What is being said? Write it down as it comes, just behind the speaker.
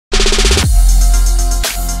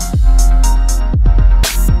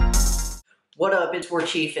What up, it's War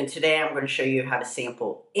Chief, and today I'm going to show you how to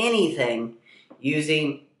sample anything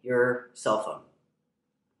using your cell phone.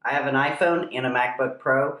 I have an iPhone and a MacBook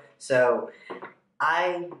Pro, so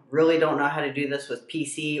I really don't know how to do this with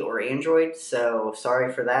PC or Android, so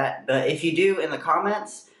sorry for that. But if you do, in the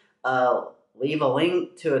comments, leave a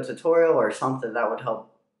link to a tutorial or something. That would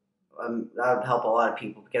help. That would help a lot of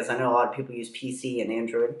people, because I know a lot of people use PC and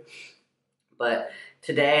Android. But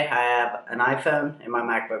today I have an iPhone and my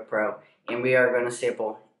MacBook Pro, and we are going to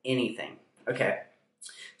sample anything. Okay,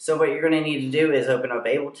 so what you're going to need to do is open up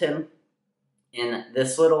Ableton, and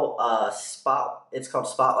this little it's called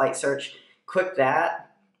Spotlight Search. Click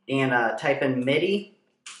that and type in MIDI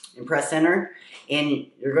and press enter, and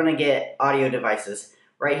you're going to get audio devices.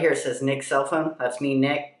 Right here it says Nick's cell phone. That's me,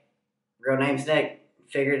 Nick. Real name's Nick.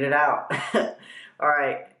 Figured it out.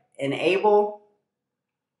 Alright, enable,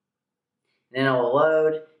 then it'll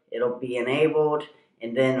load, it'll be enabled,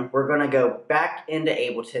 and then we're going to go back into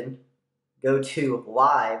Ableton, go to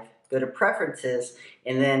live, go to preferences,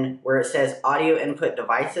 and then where it says audio input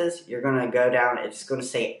devices, you're going to go down, it's going to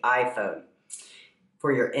say iPhone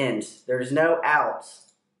for your ends. There's no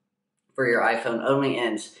outs for your iPhone, only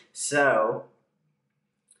ends. So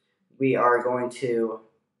we are going to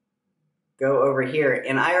go over here,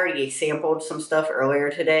 and I already sampled some stuff earlier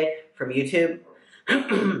today from YouTube.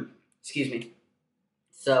 Excuse me.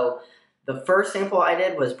 So the first sample I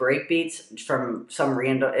did was breakbeats from some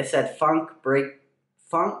random. It said funk breakbeats.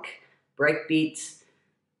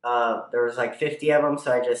 There was like 50 of them,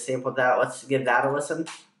 so I just sampled that. Let's give that a listen.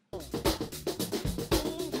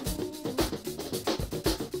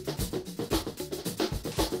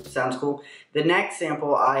 Sounds cool. The next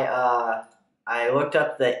sample I looked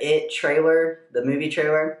up the It trailer, the movie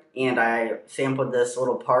trailer, and I sampled this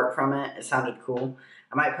little part from it. It sounded cool.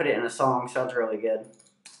 I might put it in a song. Sounds really good.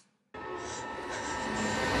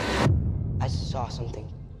 I saw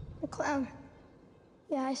something. A clown.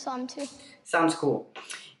 Yeah, I saw him too. Sounds cool.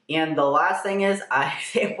 And the last thing is I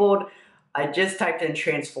just typed in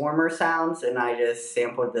Transformer sounds, and I just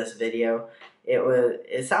sampled this video.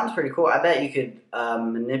 It sounds pretty cool. I bet you could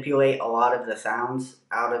manipulate a lot of the sounds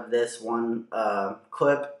out of this one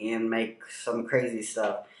clip and make some crazy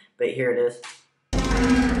stuff. But here it is.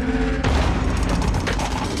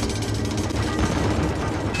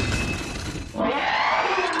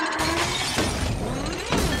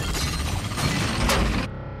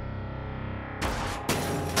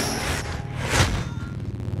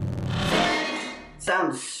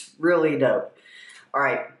 Sounds really dope.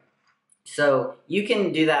 Alright. So you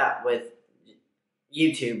can do that with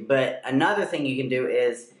YouTube, but another thing you can do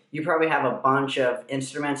is you probably have a bunch of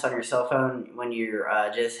instruments on your cell phone when you're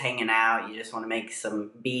just hanging out. You just want to make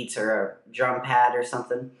some beats or a drum pad or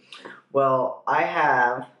something. Well, I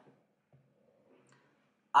have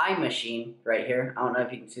iMachine right here. I don't know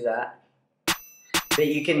if you can see that, but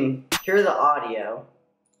you can hear the audio.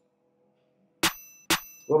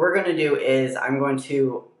 What we're going to do is I'm going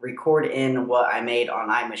to record in what I made on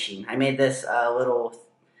iMachine. I made this little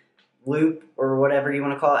loop or whatever you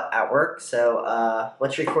want to call it at work. So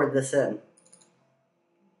let's record this in.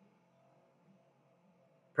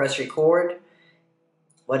 Press record.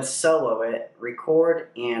 Let's solo it. Record,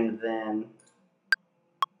 and then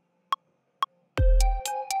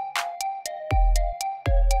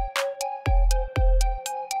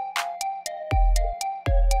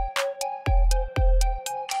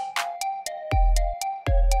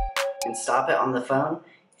stop it on the phone,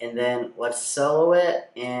 and then let's solo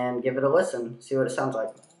it and give it a listen, see what it sounds like.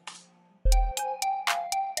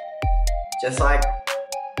 Just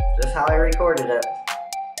how I recorded it.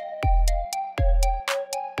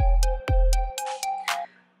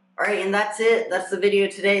 Alright, and that's it. That's the video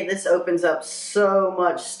today. This opens up so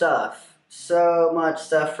much stuff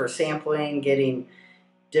for sampling, getting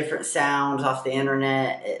different sounds off the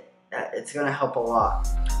internet. It's going to help a lot.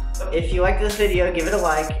 If you like this video, give it a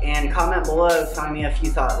like and comment below telling me if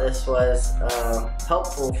you thought this was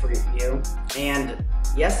helpful for you. And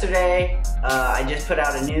yesterday, I just put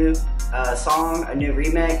out a new song, a new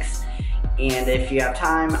remix, and if you have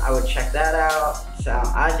time, I would check that out. So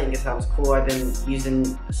I think it sounds cool. I've been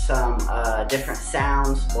using some different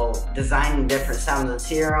sounds, designing different sounds in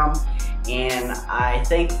Serum, and I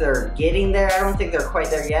think they're getting there. I don't think they're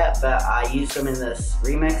quite there yet, but I used them in this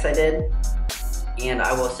remix I did. And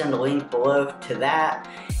I will send a link below to that.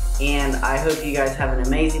 And I hope you guys have an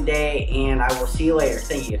amazing day, and I will see you later.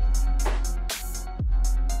 Thank you.